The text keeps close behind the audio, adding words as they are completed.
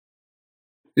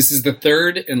This is the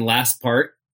third and last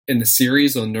part in the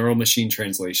series on neural machine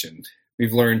translation.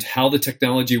 We've learned how the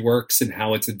technology works and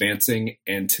how it's advancing,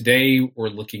 and today we're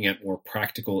looking at more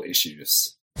practical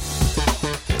issues.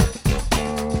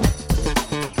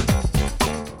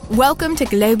 Welcome to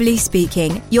Globally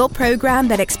Speaking, your program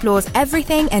that explores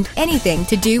everything and anything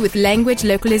to do with language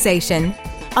localization.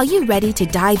 Are you ready to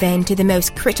dive into the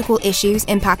most critical issues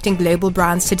impacting global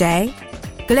brands today?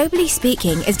 Globally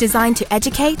Speaking is designed to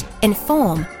educate,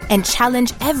 inform, and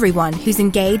challenge everyone who's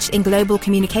engaged in global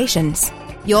communications.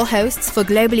 Your hosts for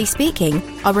Globally Speaking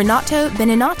are Renato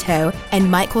Beninato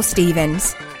and Michael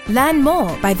Stevens. Learn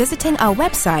more by visiting our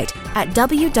website at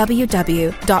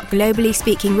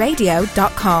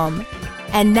www.globallyspeakingradio.com.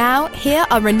 And now, here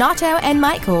are Renato and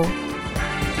Michael.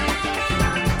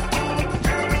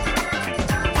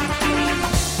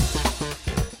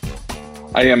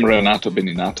 I am Renato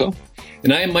Beninato.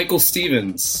 And I am Michael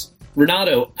Stevens.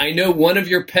 Renato, I know one of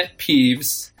your pet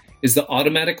peeves is the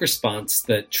automatic response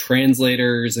that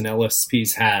translators and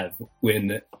LSPs have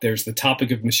when there's the topic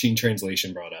of machine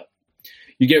translation brought up.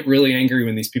 You get really angry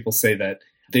when these people say that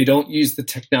they don't use the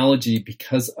technology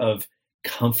because of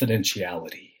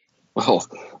confidentiality. Well,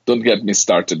 don't get me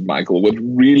started, Michael. What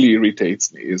really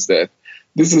irritates me is that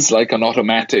this is like an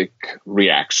automatic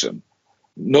reaction.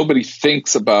 Nobody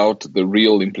thinks about the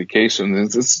real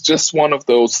implications. It's just one of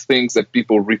those things that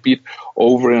people repeat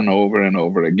over and over and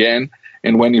over again.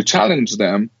 And when you challenge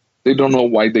them, they don't know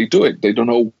why they do it. They don't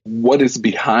know what is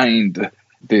behind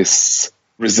this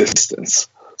resistance.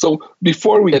 So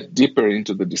before we get deeper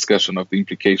into the discussion of the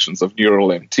implications of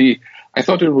neural MT, I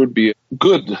thought it would be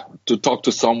good to talk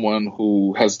to someone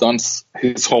who has done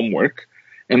his homework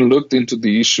and looked into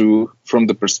the issue from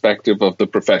the perspective of the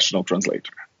professional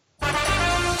translator.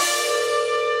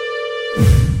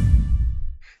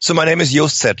 So my name is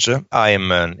Joost Zetsche. I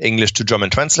am an English to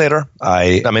German translator.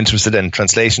 I am interested in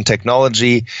translation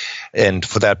technology, and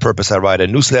for that purpose I write a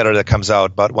newsletter that comes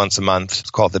out about once a month. It's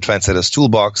called The Translator's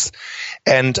Toolbox.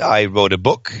 And I wrote a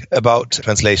book about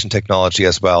translation technology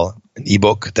as well, an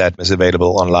ebook that is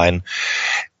available online.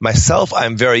 Myself,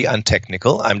 I'm very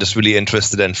untechnical. I'm just really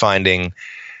interested in finding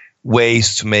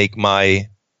ways to make my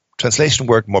translation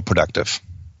work more productive.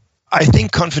 I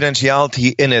think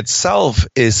confidentiality in itself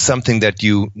is something that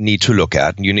you need to look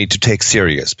at and you need to take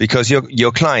serious because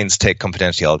your clients take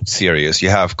confidentiality serious. You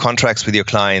have contracts with your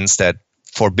clients that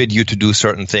forbid you to do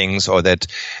certain things or that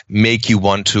make you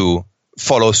want to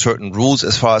follow certain rules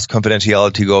as far as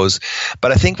confidentiality goes.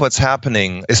 But I think what's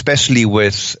happening, especially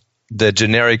with the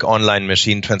generic online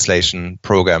machine translation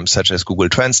programs such as Google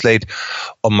Translate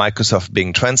or Microsoft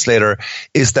Bing Translator,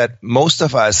 is that most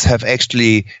of us have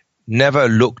actually never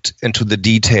looked into the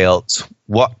details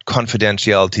what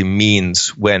confidentiality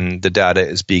means when the data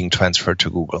is being transferred to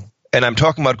Google. And I'm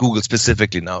talking about Google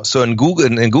specifically now. So in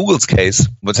Google's case,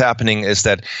 what's happening is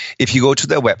that if you go to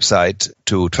their website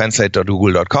to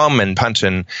translate.google.com and punch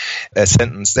in a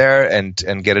sentence there and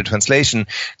get a translation,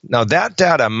 now that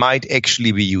data might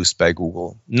actually be used by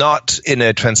Google. Not in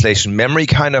a translation memory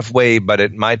kind of way, but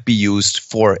it might be used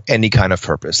for any kind of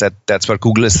purpose. That's what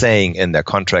Google is saying in their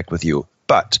contract with you.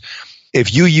 But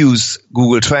if you use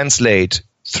Google Translate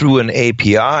through an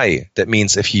API, that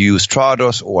means if you use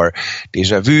Trados or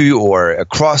Deja Vu or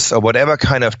Across or whatever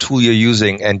kind of tool you're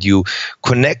using and you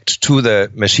connect to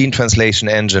the machine translation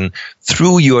engine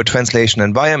through your translation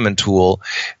environment tool,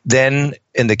 then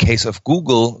in the case of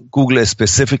Google is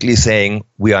specifically saying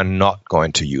we are not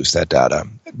going to use that data.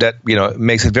 That,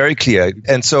 makes it very clear.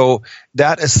 And so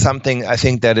that is something I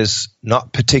think that is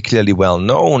not particularly well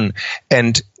known.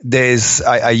 And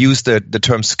I use the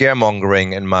term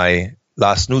scaremongering in my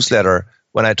last newsletter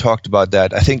when I talked about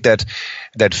that. I think that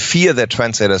fear that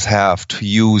translators have to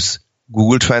use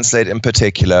Google Translate in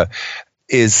particular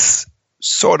is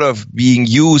sort of being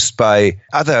used by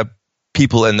other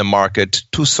people in the market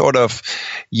to sort of,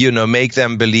 make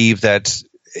them believe that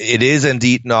it is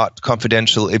indeed not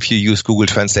confidential if you use Google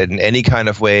Translate in any kind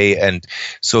of way, and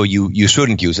so you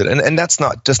shouldn't use it. And that's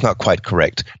just not quite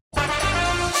correct.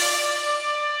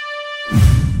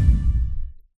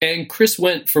 And Chris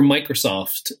Wendt from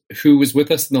Microsoft, who was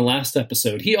with us in the last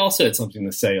episode, he also had something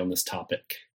to say on this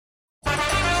topic.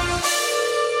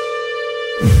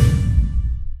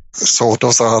 So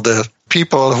those are the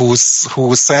people who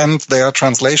send their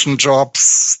translation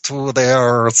jobs to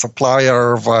their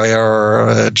supplier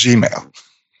via Gmail.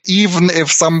 Even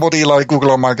if somebody like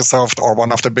Google or Microsoft or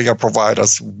one of the bigger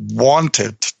providers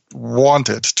wanted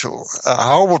to,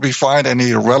 how would we find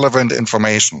any relevant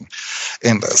information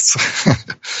in this?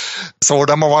 So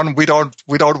number one, we don't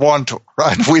want to,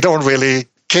 right? We don't really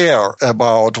care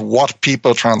about what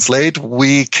people translate.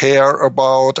 We care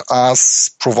about us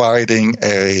providing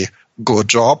a good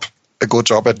job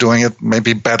at doing it,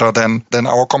 maybe better than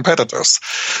our competitors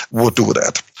would do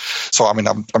that. So, I mean,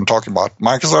 I'm talking about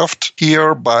Microsoft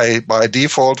here. By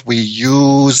default, we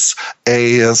use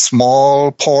a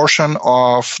small portion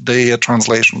of the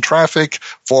translation traffic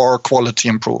for quality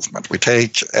improvement. We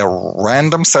take a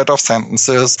random set of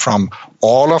sentences from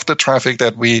all of the traffic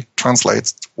that we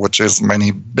translate, which is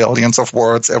many billions of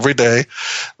words every day.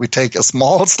 We take a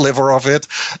small sliver of it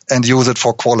and use it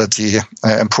for quality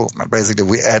improvement. Basically,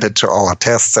 we add it to our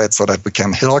test set so that we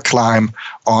can hill climb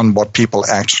on what people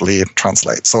actually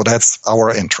translate. So that's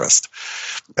our interest.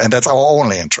 And that's our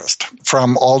only interest.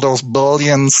 From all those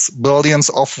billions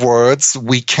of words,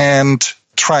 we can't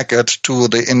track it to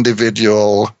the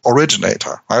individual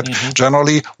originator, right? Mm-hmm.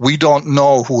 Generally, we don't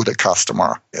know who the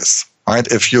customer is. Right?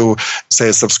 If you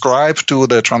say subscribe to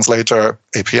the translator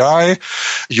API,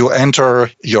 you enter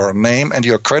your name and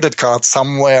your credit card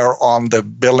somewhere on the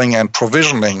billing and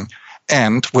provisioning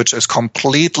end, which is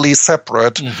completely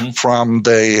separate from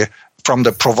the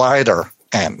provider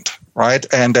end, right?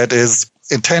 And that is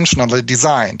intentionally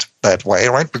designed that way,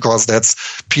 right? Because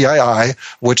that's PII,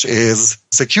 which is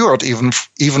secured even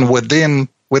within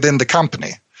the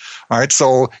company. Right,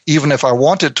 so even if I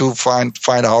wanted to find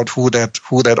out who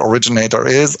that originator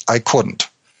is, I couldn't.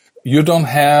 You don't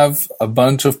have a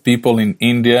bunch of people in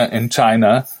India and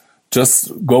China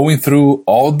just going through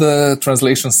all the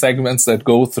translation segments that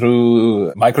go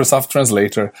through Microsoft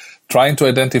Translator, trying to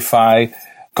identify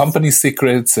company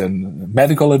secrets and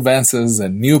medical advances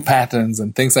and new patents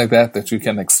and things like that you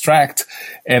can extract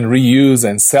and reuse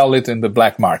and sell it in the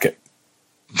black market.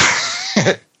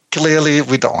 Clearly,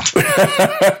 we don't.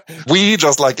 We,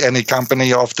 just like any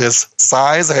company of this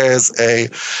size, has a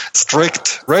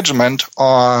strict regiment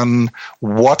on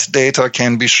what data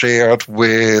can be shared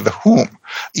with whom,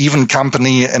 even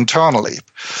company internally.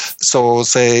 So,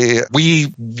 say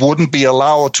we wouldn't be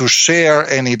allowed to share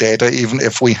any data, even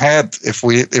if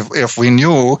we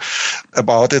knew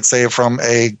about it, say from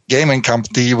a gaming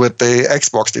company with the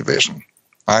Xbox division.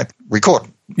 Right? We could.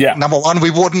 Yeah. Number one,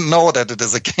 we wouldn't know that it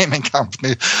is a gaming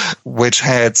company which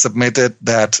had submitted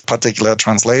that particular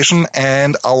translation,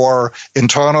 and our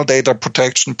internal data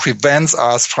protection prevents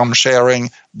us from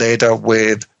sharing data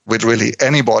with really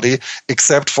anybody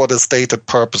except for the stated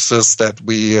purposes that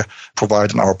we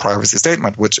provide in our privacy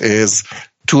statement, which is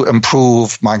to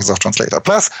improve Microsoft Translator.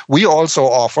 Plus, we also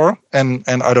offer, and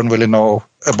I don't really know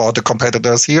about the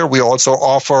competitors here, we also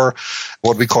offer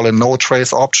what we call a no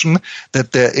trace option,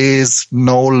 that there is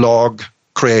no log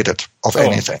created of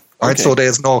anything. Right? Okay. So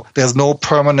there's no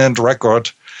permanent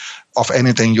record of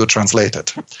anything you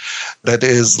translated. That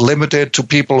is limited to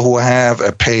people who have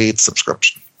a paid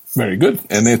subscription. Very good.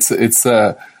 And it's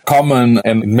common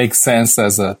and it makes sense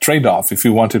as a trade-off. If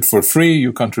you want it for free,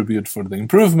 you contribute for the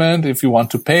improvement. If you want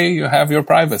to pay, you have your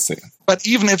privacy. But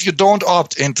even if you don't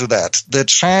opt into that, the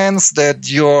chance that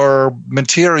your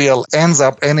material ends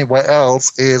up anywhere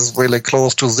else is really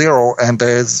close to zero, and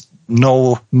there's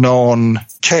no known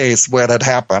case where that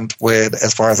happened with,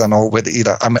 as far as I know, with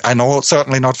either. I know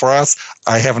certainly not for us.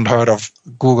 I haven't heard of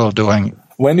Google doing it.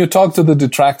 When you talk to the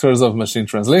detractors of machine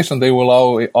translation, they will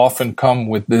often come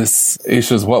with these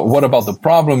issues. What about the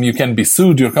problem? You can be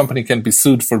sued. Your company can be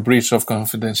sued for breach of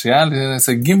confidentiality. And I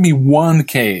say, give me one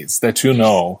case that you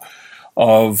know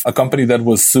of a company that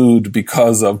was sued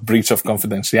because of breach of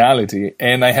confidentiality.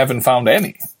 And I haven't found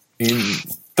any in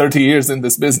 30 years in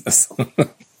this business.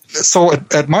 So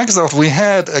at Microsoft, we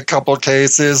had a couple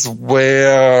cases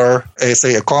where,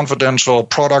 say, a confidential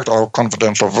product or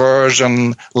confidential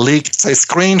version leaked, say,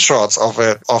 screenshots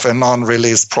of a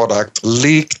non-released product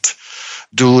leaked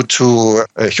due to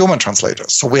human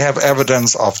translators. So we have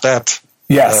evidence of that.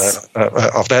 Yes.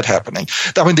 Of that happening.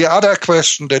 I mean, the other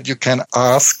question that you can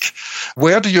ask,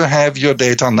 where do you have your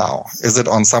data now? Is it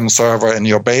on some server in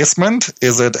your basement?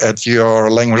 Is it at your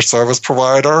language service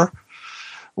provider?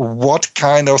 What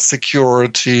kind of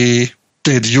security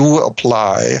did you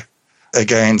apply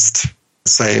against,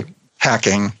 say,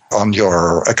 hacking on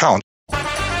your account?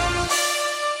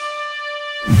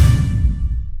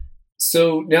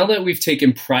 So now that we've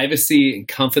taken privacy and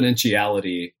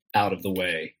confidentiality out of the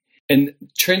way, and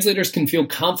translators can feel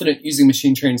confident using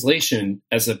machine translation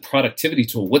as a productivity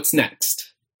tool, what's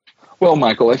next? Well,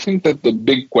 Michael, I think that the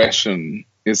big question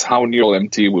is how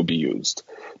NeuralMT will be used.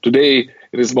 Today,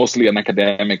 it is mostly an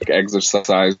academic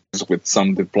exercise with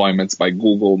some deployments by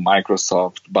Google,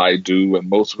 Microsoft, Baidu, and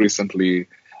most recently,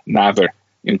 Naver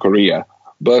in Korea.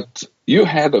 But you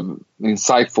had an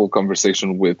insightful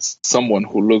conversation with someone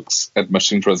who looks at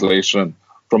machine translation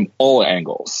from all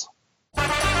angles.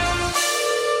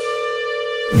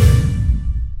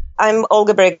 I'm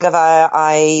Olga Brigova.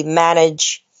 I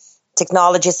manage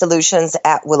technology solutions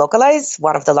at WeLocalize,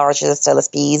 one of the largest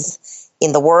LSPs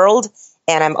in the world.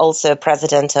 And I'm also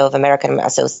president of American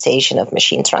Association of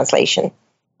Machine Translation.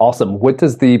 Awesome. What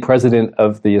does the president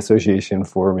of the Association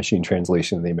for Machine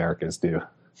Translation in the Americas do?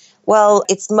 Well,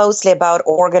 it's mostly about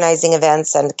organizing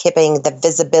events and keeping the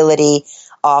visibility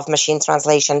of machine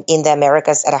translation in the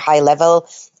Americas at a high level.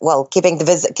 Well, keeping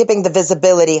the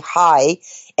visibility high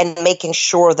and making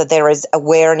sure that there is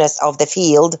awareness of the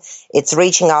field. It's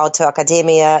reaching out to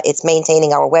academia. It's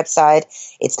maintaining our website.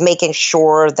 It's making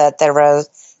sure that there are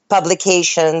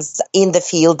publications in the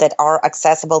field that are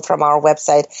accessible from our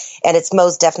website. And it's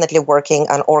most definitely working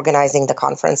on organizing the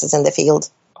conferences in the field.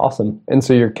 Awesome. And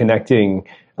so you're connecting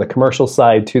the commercial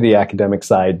side to the academic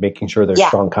side, making sure there's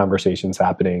strong conversations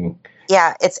happening.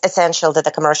 Yeah, it's essential that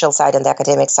the commercial side and the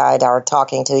academic side are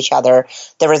talking to each other.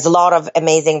 There is a lot of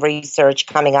amazing research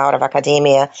coming out of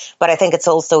academia, but I think it's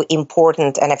also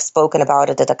important, and I've spoken about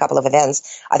it at a couple of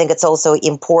events, I think it's also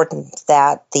important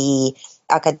that the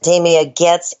academia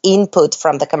gets input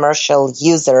from the commercial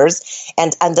users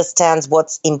and understands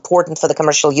what's important for the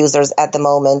commercial users at the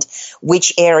moment,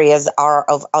 which areas are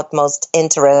of utmost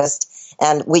interest,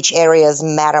 and which areas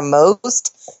matter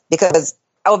most, because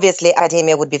obviously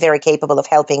academia would be very capable of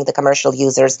helping the commercial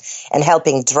users and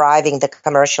helping driving the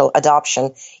commercial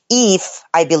adoption if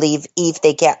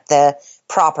they get the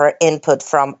proper input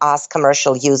from us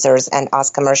commercial users and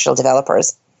us commercial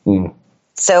developers.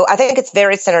 So I think it's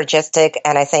very synergistic,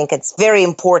 and I think it's very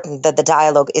important that the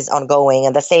dialogue is ongoing,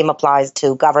 and the same applies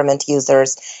to government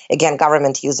users. Again,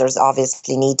 government users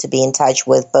obviously need to be in touch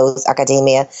with both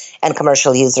academia and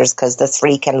commercial users because the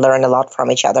three can learn a lot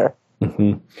from each other.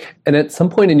 Mm-hmm. And at some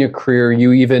point in your career,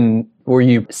 were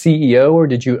you CEO, or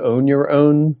did you own your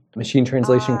own machine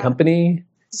translation company?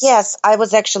 Yes, I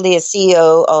was actually a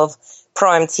CEO of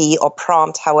ProMT, or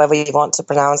Prompt, however you want to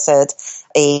pronounce it,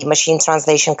 a machine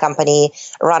translation company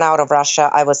run out of Russia.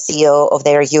 I was CEO of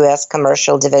their U.S.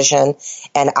 commercial division,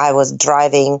 and I was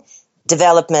driving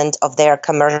development of their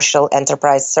commercial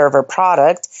enterprise server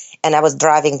product, and I was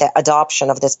driving the adoption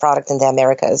of this product in the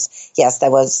Americas. Yes,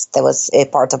 that was a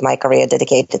part of my career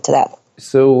dedicated to that.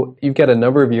 So you've got a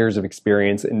number of years of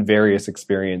experience in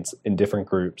different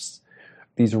groups.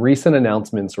 These recent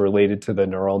announcements related to the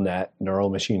neural net, neural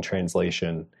machine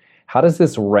translation, how does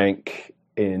this rank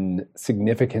in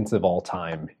significance of all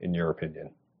time, in your opinion?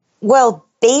 Well,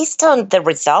 based on the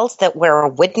results that we're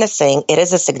witnessing, it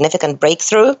is a significant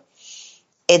breakthrough.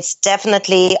 It's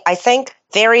definitely, I think,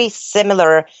 very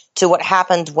similar to what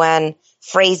happened when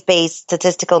phrase-based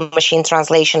statistical machine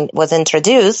translation was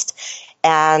introduced,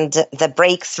 and the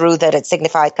breakthrough that it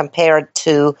signified compared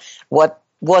to what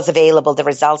was available, the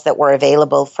results that were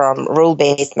available from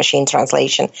rule-based machine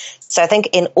translation. So I think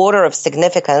in order of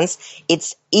significance,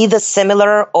 it's either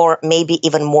similar or maybe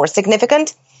even more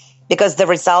significant, because the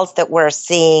results that we're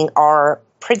seeing are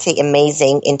pretty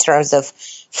amazing in terms of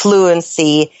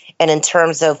fluency and in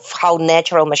terms of how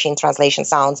natural machine translation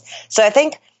sounds. So I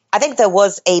think there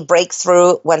was a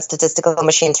breakthrough when statistical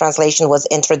machine translation was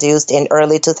introduced in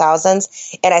early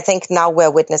 2000s, and I think now we're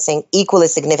witnessing equally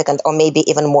significant or maybe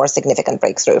even more significant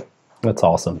breakthrough. That's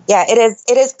awesome. Yeah,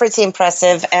 it is pretty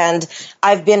impressive, and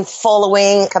I've been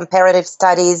following comparative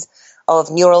studies of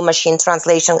neural machine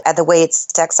translation and the way it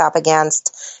stacks up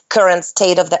against current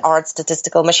state-of-the-art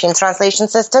statistical machine translation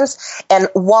systems. And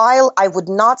while I would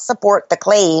not support the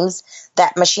claims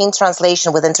that machine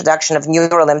translation with introduction of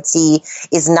neural MT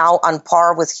is now on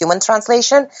par with human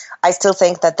translation, I still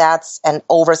think that that's an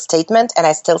overstatement, and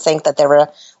I still think that there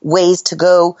are ways to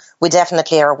go. We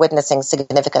definitely are witnessing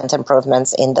significant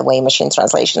improvements in the way machine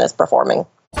translation is performing.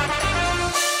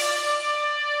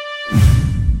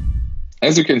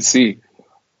 As you can see,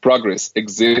 progress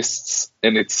exists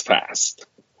and it's fast.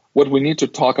 What we need to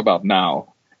talk about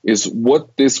now is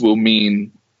what this will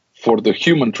mean for the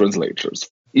human translators.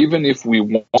 Even if we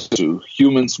want to,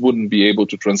 humans wouldn't be able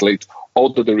to translate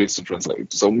all that there is to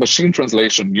translate. So machine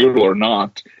translation, neural or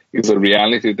not, is a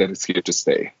reality that is here to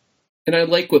stay. And I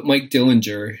like what Mike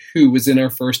Dillinger, who was in our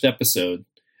first episode,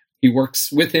 he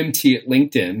works with MT at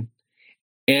LinkedIn.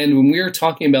 And when we were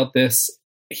talking about this,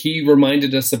 he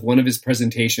reminded us of one of his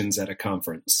presentations at a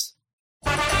conference.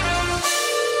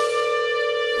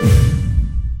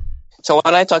 So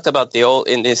when I talked about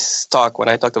in this talk, when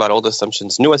I talked about old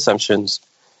assumptions, new assumptions,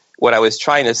 what I was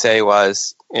trying to say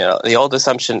was, the old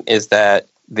assumption is that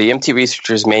the MT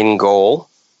researcher's main goal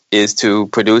is to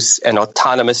produce an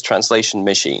autonomous translation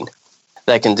machine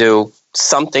that can do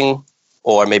something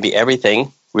or maybe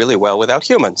everything really well without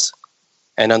humans.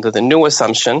 And under the new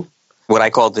assumption, what I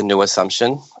call the new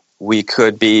assumption, we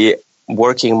could be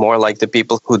working more like the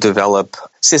people who develop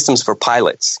systems for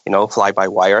pilots,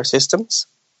 fly-by-wire systems,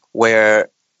 where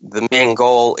the main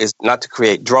goal is not to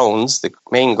create drones. The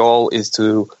main goal is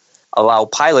to allow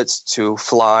pilots to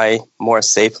fly more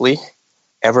safely,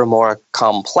 ever more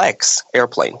complex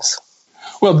airplanes.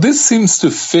 Well, this seems to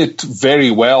fit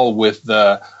very well with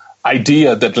the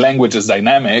idea that language is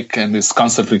dynamic and is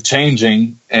constantly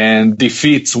changing, and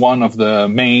defeats one of the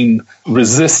main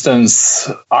resistance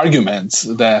arguments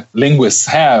that linguists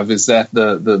have, is that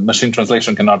the machine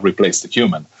translation cannot replace the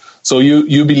human. So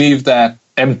you believe that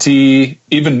MT,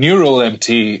 even neural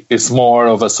MT, is more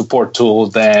of a support tool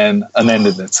than an end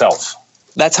in itself.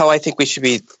 That's how I think we should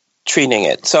be treating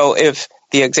it. So if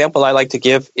the example I like to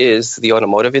give is the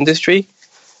automotive industry,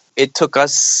 it took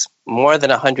us more than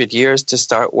 100 years to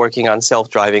start working on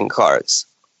self-driving cars.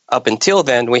 Up until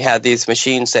then, we had these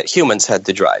machines that humans had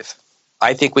to drive.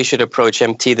 I think we should approach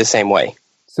MT the same way.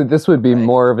 So this would be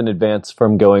more of an advance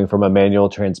from going from a manual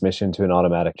transmission to an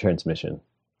automatic transmission.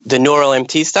 The neural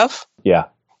MT stuff? Yeah.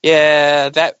 Yeah,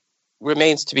 that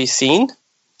remains to be seen.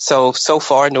 So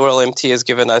far, neural MT has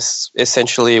given us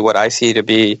essentially what I see to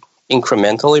be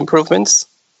incremental improvements.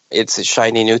 It's a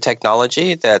shiny new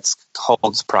technology that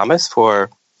holds promise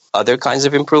for other kinds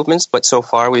of improvements, but so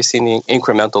far we've seen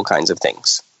incremental kinds of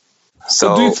things.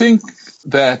 So do you think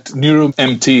that neural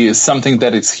MT is something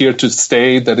that is here to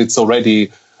stay, that it's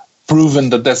already proven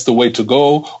that that's the way to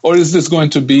go? Or is this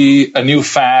going to be a new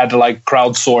fad like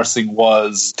crowdsourcing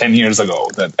was 10 years ago,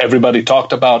 that everybody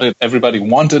talked about it, everybody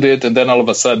wanted it, and then all of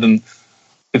a sudden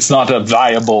it's not a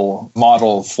viable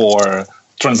model for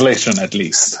translation, at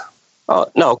least?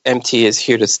 No, MT is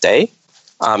here to stay.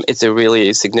 It's a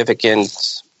really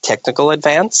significant technical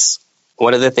advance.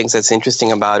 One of the things that's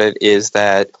interesting about it is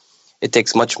that it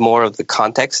takes much more of the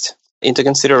context into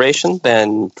consideration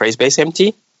than phrase-based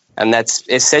MT. And that's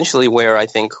essentially where I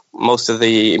think most of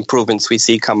the improvements we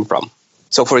see come from.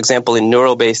 So, for example, in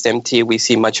neural-based MT, we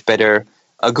see much better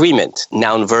agreement,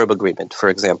 noun-verb agreement, for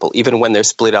example, even when they're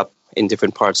split up in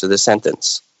different parts of the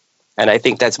sentence. And I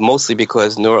think that's mostly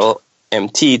because neural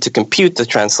MT, to compute the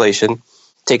translation,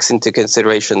 takes into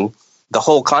consideration the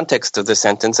whole context of the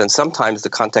sentence and sometimes the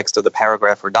context of the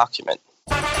paragraph or document.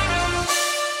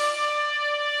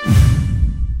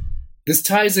 This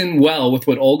ties in well with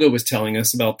what Olga was telling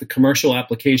us about the commercial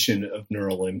application of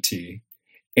neural MT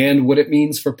and what it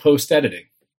means for post-editing.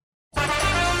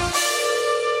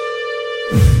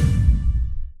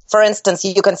 For instance,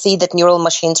 you can see that neural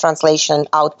machine translation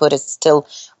output is still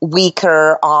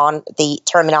weaker on the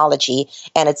terminology,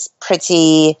 and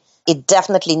it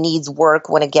definitely needs work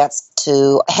when it gets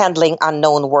to handling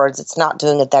unknown words. It's not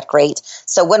doing it that great.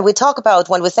 So when we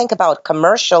think about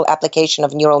commercial application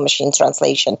of neural machine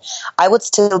translation, I would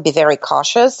still be very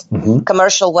cautious. Mm-hmm.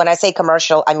 Commercial, when I say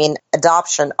commercial, I mean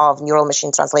adoption of neural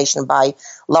machine translation by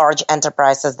large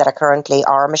enterprises that are currently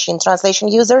our machine translation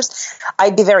users.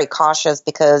 I'd be very cautious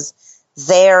because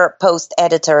their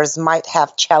post-editors might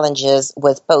have challenges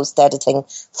with post-editing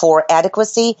for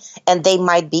adequacy, and they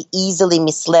might be easily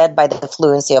misled by the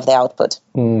fluency of the output.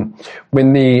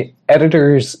 When the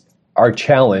editors are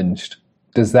challenged,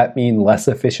 does that mean less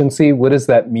efficiency? What does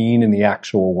that mean in the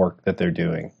actual work that they're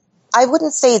doing? I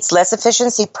wouldn't say it's less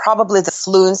efficiency. Probably the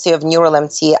fluency of neural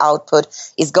MT output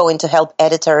is going to help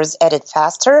editors edit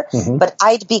faster, but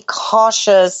I'd be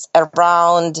cautious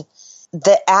around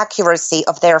the accuracy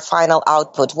of their final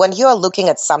output. When you are looking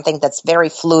at something that's very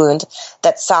fluent,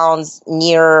 that sounds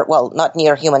not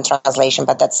near human translation,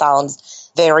 but that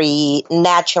sounds very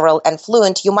natural and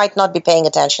fluent, you might not be paying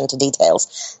attention to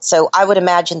details. So I would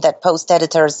imagine that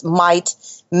post-editors might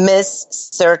miss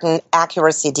certain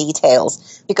accuracy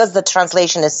details. Because the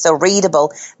translation is so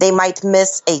readable, they might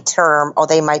miss a term or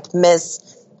they might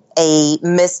miss a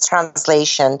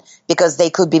mistranslation because they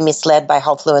could be misled by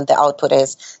how fluent the output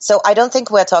is. So I don't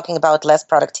think we're talking about less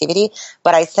productivity,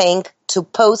 but I think to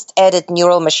post-edit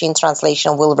neural machine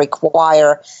translation will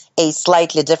require a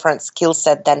slightly different skill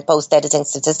set than post-editing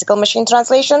statistical machine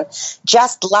translation,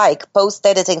 just like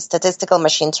post-editing statistical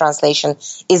machine translation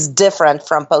is different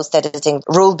from post-editing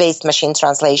rule-based machine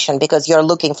translation because you're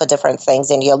looking for different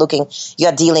things and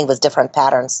you're dealing with different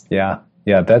patterns.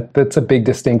 Yeah, that's a big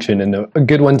distinction and a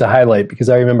good one to highlight, because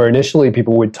I remember initially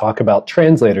people would talk about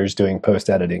translators doing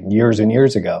post-editing years and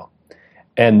years ago.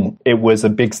 And it was a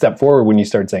big step forward when you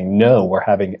started saying, no, we're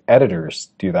having editors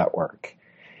do that work.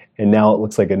 And now it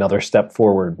looks like another step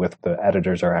forward with the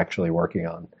editors are actually working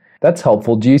on. That's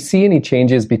helpful. Do you see any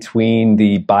changes between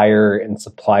the buyer and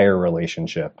supplier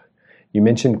relationship? You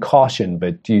mentioned caution,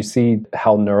 but do you see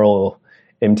how neural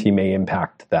MT may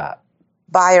impact that?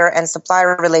 buyer and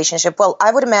supplier relationship? Well,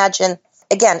 I would imagine,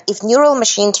 again, if neural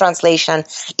machine translation,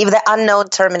 if the unknown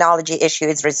terminology issue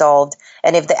is resolved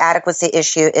and if the adequacy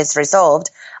issue is resolved,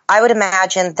 I would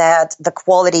imagine that the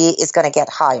quality is going to get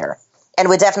higher. And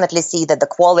we definitely see that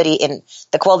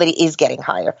the quality is getting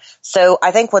higher. So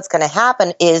I think what's going to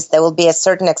happen is there will be a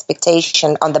certain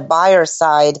expectation on the buyer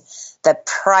side that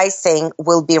pricing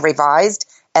will be revised,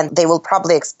 and they will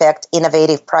probably expect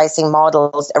innovative pricing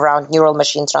models around neural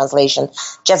machine translation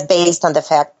just based on the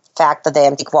fact that the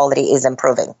MT quality is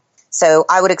improving. So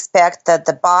I would expect that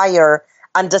the buyer,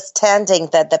 understanding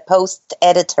that the post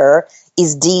editor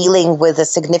is dealing with a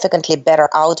significantly better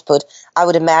output, I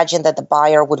would imagine that the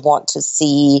buyer would want to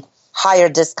see higher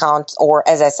discounts or,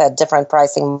 as I said, different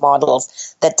pricing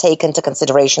models that take into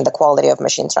consideration the quality of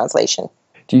machine translation.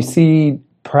 Do you see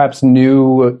perhaps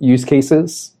new use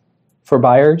cases for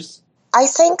buyers? I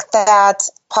think that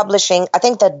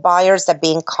buyers are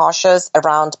being cautious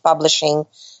around publishing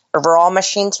raw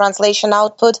machine translation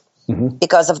output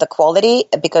because of the quality,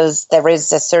 because there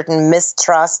is a certain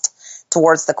mistrust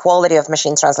towards the quality of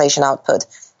machine translation output.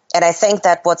 And I think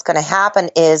that what's going to happen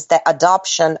is the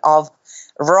adoption of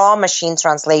raw machine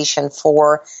translation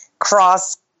for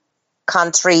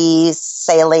cross-country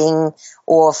sailing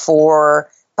or for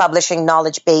publishing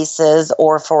knowledge bases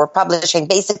or for publishing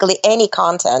basically any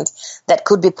content that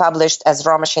could be published as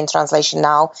raw machine translation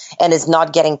now and is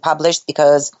not getting published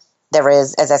because there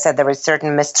is, as I said, there is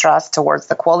certain mistrust towards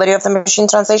the quality of the machine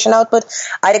translation output.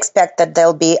 I'd expect that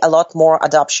there'll be a lot more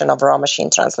adoption of raw machine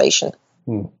translation.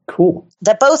 Cool.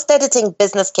 The post-editing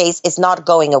business case is not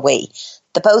going away.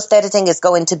 The post-editing is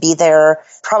going to be there.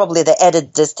 Probably the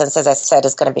edit distance, as I said,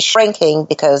 is going to be shrinking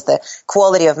because the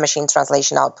quality of machine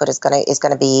translation output is going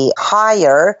to be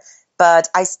higher. But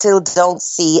I still don't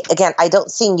see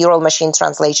neural machine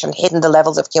translation hitting the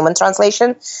levels of human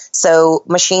translation. So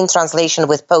machine translation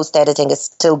with post-editing is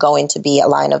still going to be a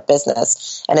line of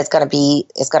business, and it's going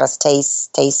to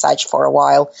stay such for a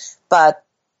while. But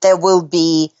there will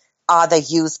be other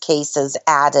use cases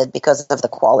added because of the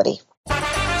quality.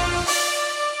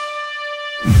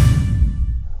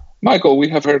 Michael, we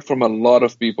have heard from a lot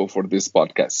of people for this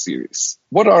podcast series.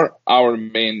 What are our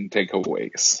main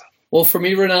takeaways? Well, for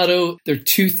me, Renato, there are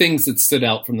two things that stood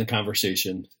out from the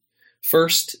conversation.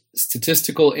 First,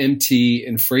 statistical MT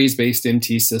and phrase-based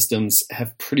MT systems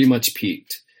have pretty much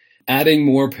peaked. Adding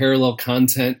more parallel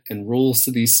content and rules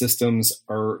to these systems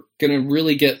are going to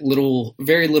really get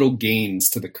very little gains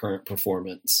to the current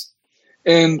performance.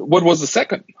 And what was the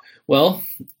second? Well,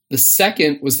 the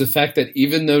second was the fact that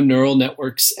even though neural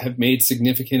networks have made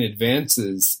significant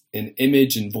advances in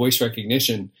image and voice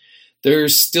recognition,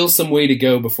 there's still some way to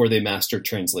go before they master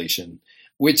translation,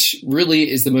 which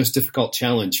really is the most difficult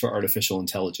challenge for artificial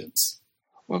intelligence.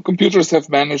 Well, computers have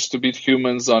managed to beat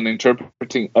humans on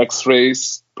interpreting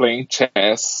X-rays, playing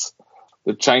chess,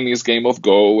 the Chinese game of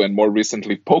Go, and more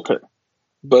recently poker.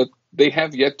 But they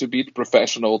have yet to beat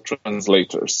professional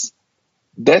translators.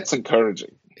 That's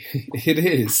encouraging.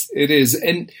 It is.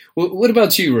 And what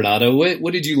about you, Renato?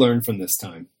 What did you learn from this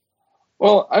time?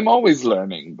 Well, I'm always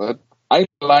learning, but I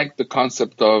like the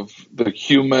concept of the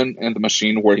human and the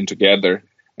machine working together,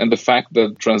 and the fact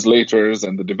that translators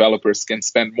and the developers can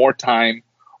spend more time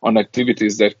on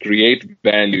activities that create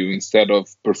value instead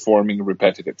of performing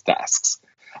repetitive tasks.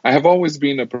 I have always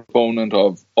been a proponent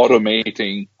of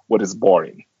automating what is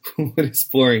boring. What is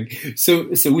boring? So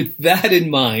with that in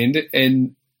mind,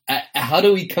 and how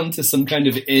do we come to some kind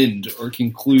of end or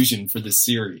conclusion for this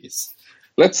series?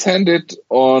 Let's end it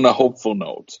on a hopeful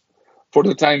note. For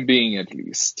the time being, at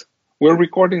least. We're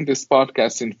recording this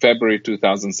podcast in February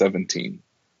 2017.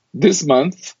 This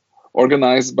month,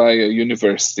 organized by a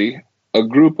university, a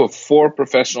group of 4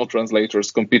 professional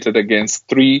translators competed against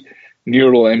 3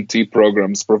 neural MT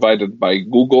programs provided by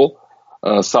Google,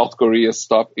 South Korea's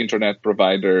top internet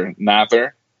provider,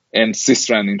 Naver, and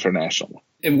Sysran International.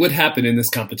 And what happened in this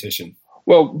competition?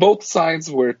 Well, both sides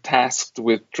were tasked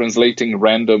with translating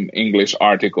random English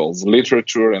articles,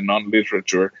 literature and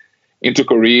non-literature, into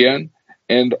Korean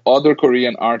and other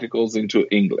Korean articles into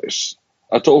English.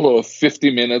 A total of 50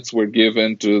 minutes were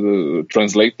given to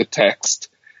translate the text,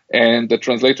 and the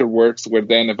translator works were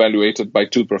then evaluated by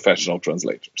 2 professional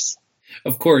translators.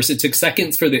 Of course, it took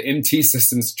seconds for the MT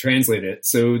systems to translate it,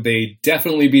 so they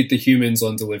definitely beat the humans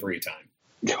on delivery time.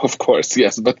 Of course,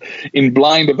 yes. But in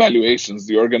blind evaluations,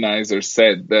 the organizers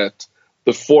said that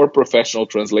the 4 professional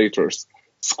translators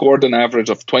scored an average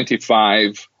of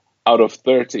 25 out of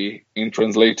 30 in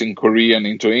translating Korean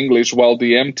into English, while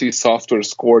the MT software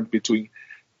scored between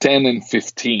 10 and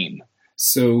 15.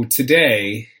 So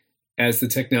today, as the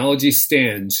technology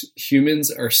stands,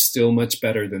 humans are still much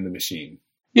better than the machine.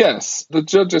 Yes, the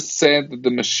judges said that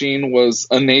the machine was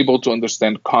unable to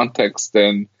understand context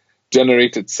and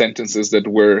generated sentences that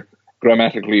were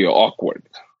grammatically awkward.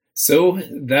 So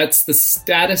that's the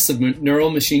status of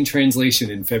neural machine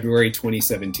translation in February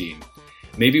 2017.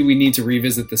 Maybe we need to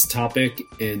revisit this topic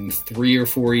in 3 or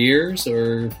 4 years,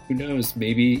 or who knows,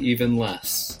 maybe even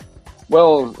less.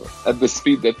 Well, at the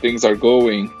speed that things are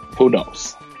going, who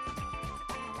knows?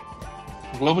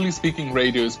 Globally Speaking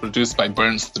Radio is produced by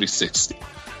Burns 360.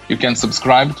 You can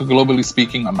subscribe to Globally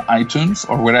Speaking on iTunes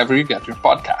or wherever you get your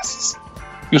podcasts.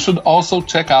 You should also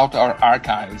check out our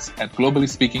archives at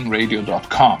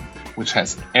globallyspeakingradio.com, which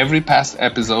has every past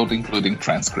episode, including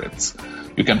transcripts.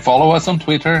 You can follow us on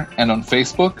Twitter and on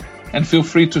Facebook, and feel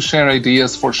free to share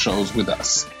ideas for shows with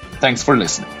us. Thanks for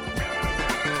listening.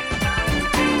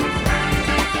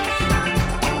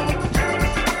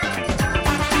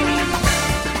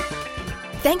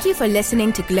 Thank you for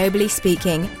listening to Globally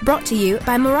Speaking, brought to you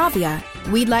by Moravia.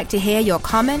 We'd like to hear your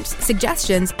comments,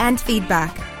 suggestions, and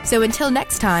feedback. So until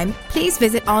next time, please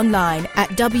visit online at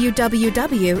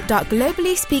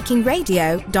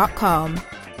www.globallyspeakingradio.com.